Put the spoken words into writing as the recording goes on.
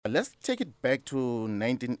Let's take it back to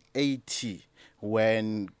 1980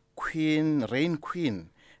 when Reign Queen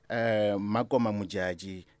Makoma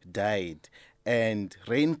Modjadji died, and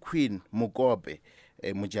Reign Queen Mukobe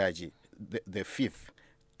Modjadji, the fifth,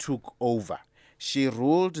 took over. She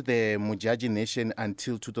ruled the Modjadji nation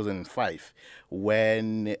until 2005,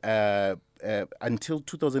 until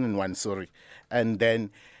 2001, sorry. And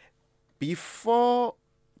then in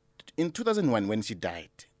 2001, when she died,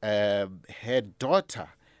 her daughter,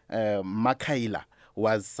 Makaila,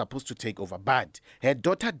 was supposed to take over, but her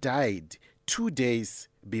daughter died 2 days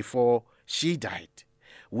before she died,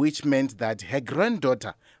 which meant that her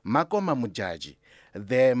granddaughter, Makoma Modjadji,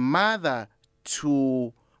 the mother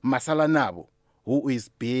to Masala Nabo, who is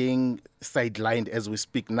being sidelined as we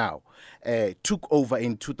speak now, took over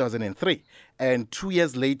in 2003. And 2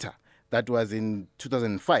 years later, that was in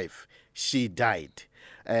 2005, she died.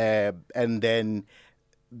 And then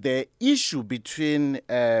the issue between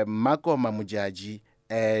Makoma Modjadji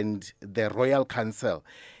and the Royal Council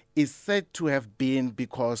is said to have been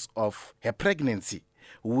because of her pregnancy,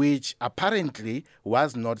 which apparently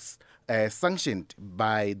was not sanctioned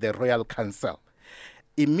by the Royal Council.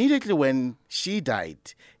 Immediately when she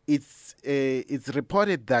died, it's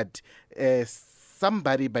reported that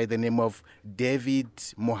somebody by the name of David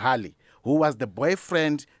Mohali, who was the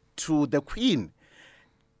boyfriend to the Queen,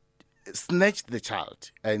 snatched the child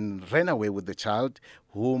and ran away with the child,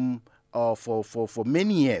 whom for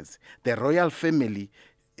many years the royal family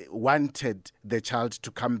wanted the child to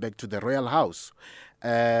come back to the royal house.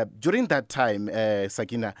 During that time,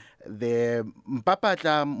 Sakina, the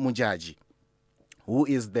Mpapatla Modjadji, who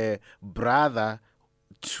was the brother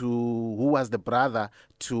to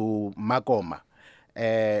Makoma,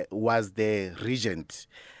 was the regent.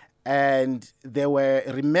 And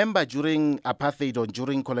remember, during apartheid or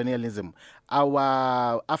during colonialism,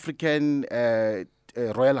 our African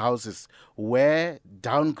royal houses were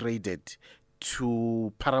downgraded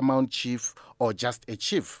to paramount chief or just a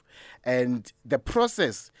chief. And the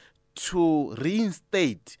process to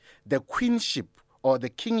reinstate the queenship or the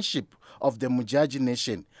kingship of the Modjadji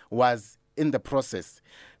nation was in the process.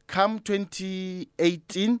 Come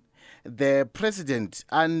 2018, the president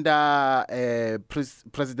under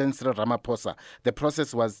President Cyril Ramaphosa, the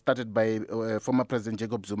process was started by former President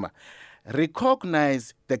Jacob Zuma,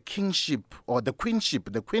 recognized the kingship or the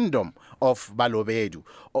queenship, the queendom of Balobedu,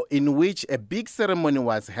 in which a big ceremony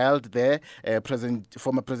was held there.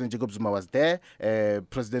 Former President Jacob Zuma was there.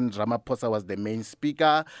 President Ramaphosa was the main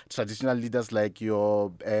speaker. Traditional leaders like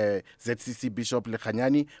your ZCC Bishop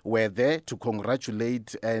Lekanyani were there to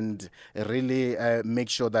congratulate and really make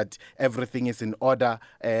sure that everything is in order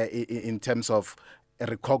in terms of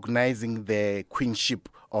recognizing the queenship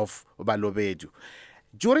of Balobedu.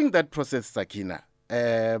 During that process, Sakina,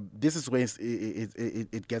 this is where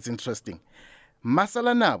it gets interesting.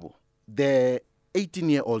 Masala Nabo, the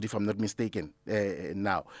 18-year-old, if I'm not mistaken,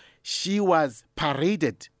 now, she was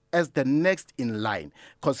paraded as the next in line.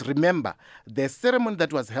 Because remember, the ceremony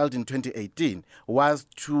that was held in 2018 was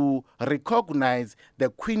to recognize the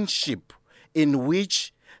queenship in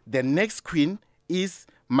which the next queen is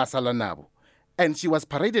Masala Nabo. And she was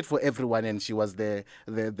paraded for everyone, and she was the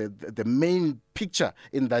main picture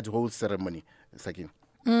in that whole ceremony, Sakin.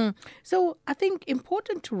 So I think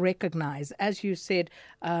important to recognize, as you said,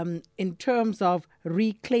 in terms of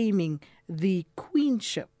reclaiming the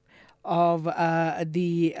queenship of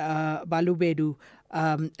the Balobedu,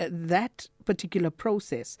 that particular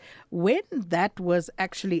process, when that was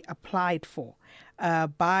actually applied for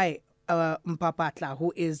by Mpapatla,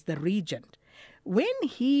 who is the regent, when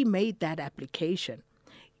he made that application,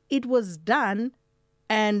 it was done,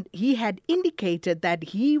 and he had indicated that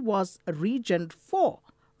he was a regent for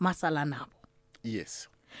Masala Nabo. Yes.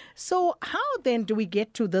 So how then do we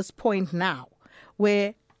get to this point now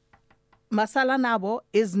where Masala Nabo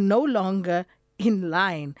is no longer in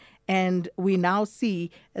line, and we now see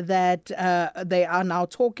that they are now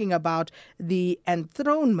talking about the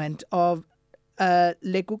enthronement of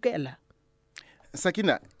Lekukela?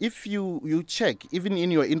 Sakina, if you check, even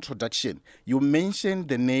in your introduction, you mentioned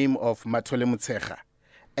the name of Mathole Motshekga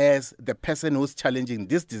as the person who's challenging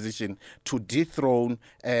this decision to dethrone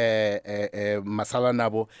Masala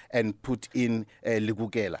Nabo and put in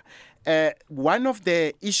Lekukela. One of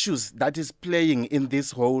the issues that is playing in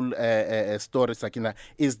this whole story, Sakina,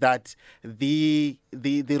 is that the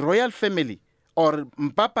royal family, or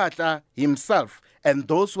Mpapatla himself and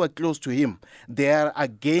those who are close to him, they are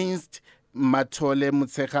against Mathole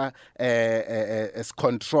Motshekga's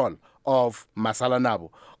control of Masala Nabo.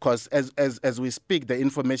 Because as we speak, the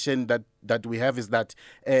information that we have is that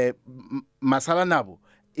Masala Nabo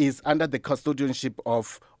is under the custodianship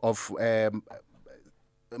of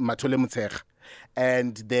Mathole Motshekga.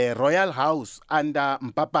 And the royal house under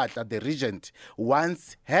Mpapatla, the regent,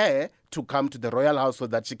 wants her to come to the royal house so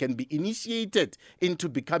that she can be initiated into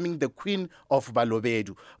becoming the queen of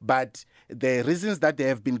Balobedu. But the reasons that they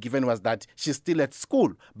have been given was that she's still at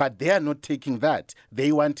school, but they are not taking that.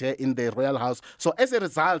 They want her in the royal house. So as a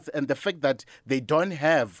result, and the fact that they don't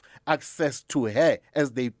have access to her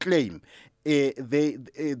as they claim, they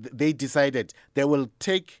decided they will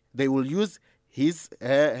use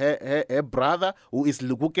her brother, who is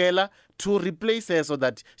Lukukela, to replace her so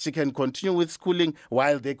that she can continue with schooling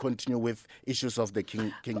while they continue with issues of the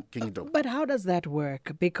kingdom. But how does that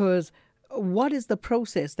work? Because what is the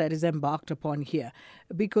process that is embarked upon here?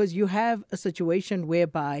 Because you have a situation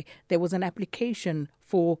whereby there was an application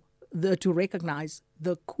to recognize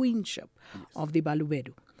the queenship of the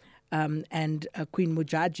Balobedu and Queen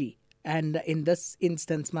Modjadji. And in this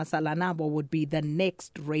instance, Masalanabo would be the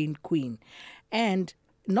next reign queen. And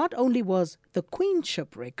not only was the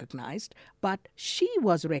queenship recognized, but she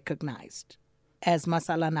was recognized as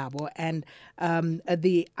Masalanabo. And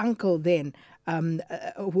the uncle then,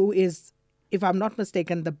 who is, if I'm not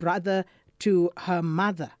mistaken, the brother to her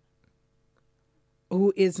mother,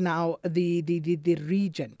 who is now the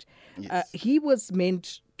regent, he was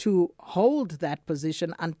meant to hold that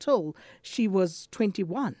position until she was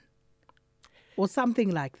 21. Or something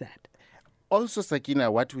like that. Also, Sakina,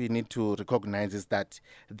 what we need to recognize is that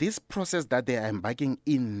this process that they are embarking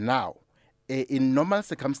in now, in normal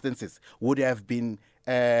circumstances, would have been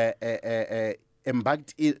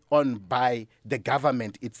embarked on by the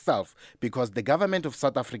government itself, because the government of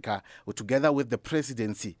South Africa, together with the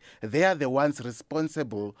presidency, they are the ones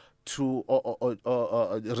responsible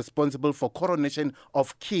responsible for coronation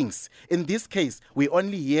of kings. In this case, we're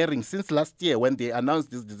only hearing since last year when they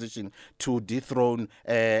announced this decision to dethrone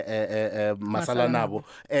Masalanabo.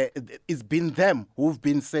 It's been them who've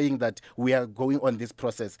been saying that we are going on this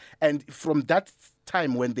process, and from that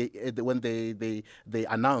time when they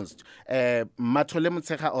announced, Mathole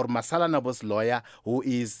Motshekga, or Masalanabo's lawyer, who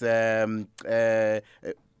is Matthew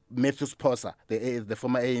Sposa, the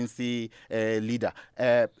former ANC leader,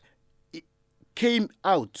 came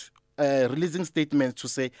out releasing statements to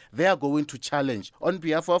say they are going to challenge on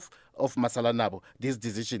behalf of Masalanabo this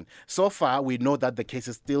decision. So far, we know that the case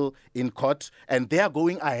is still in court, and they are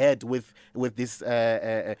going ahead with this,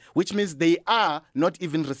 which means they are not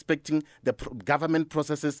even respecting the government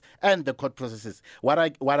processes and the court processes. What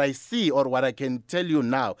I see, or what I can tell you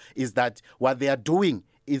now, is that what they are doing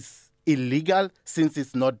is illegal, since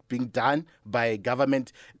it's not being done by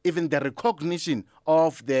government. Even the recognition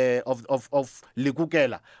of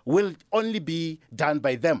Lukukela will only be done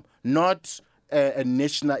by them, not a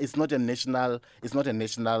national. It's not a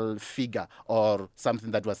national figure or something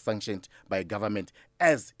that was sanctioned by government,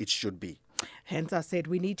 as it should be. Hence, I said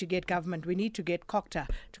we need to get government, we need to get COGTA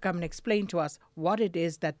to come and explain to us what it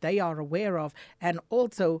is that they are aware of, and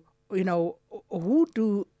also, who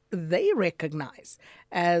do they recognize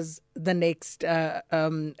as the next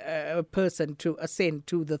person to ascend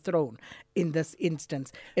to the throne in this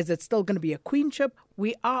instance. Is it still going to be a queenship?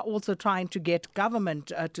 We are also trying to get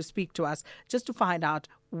government to speak to us, just to find out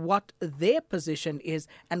what their position is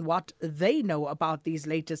and what they know about these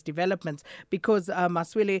latest developments. Because,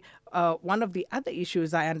 Maswele, one of the other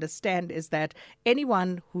issues I understand is that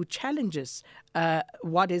anyone who challenges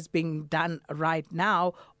what is being done right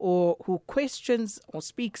now, or who questions or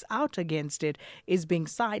speaks out against it, is being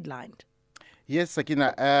sidelined. Yes,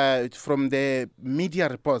 Sakina, from the media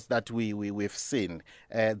reports that we've seen,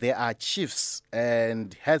 there are chiefs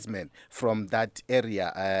and headsmen from that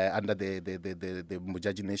area under the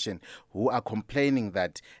Modjadji Nation who are complaining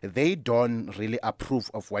that they don't really approve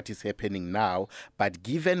of what is happening now, but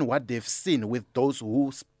given what they've seen with those who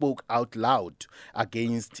spoke out loud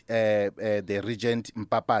against the regent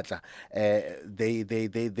Mpapatla,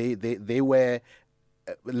 they were...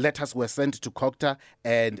 letters were sent to COGTA,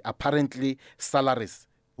 and apparently salaries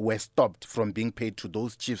were stopped from being paid to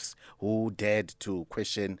those chiefs who dared to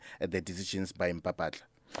question the decisions by Mpapatla.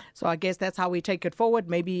 So I guess that's how we take it forward.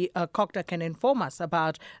 Maybe COGTA can inform us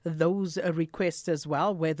about those requests as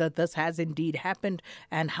well, whether this has indeed happened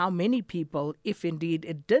and how many people, if indeed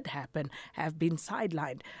it did happen, have been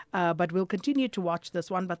sidelined. But we'll continue to watch this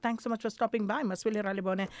one. But thanks so much for stopping by, Maswele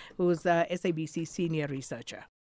Ralibone, who's SABC senior researcher.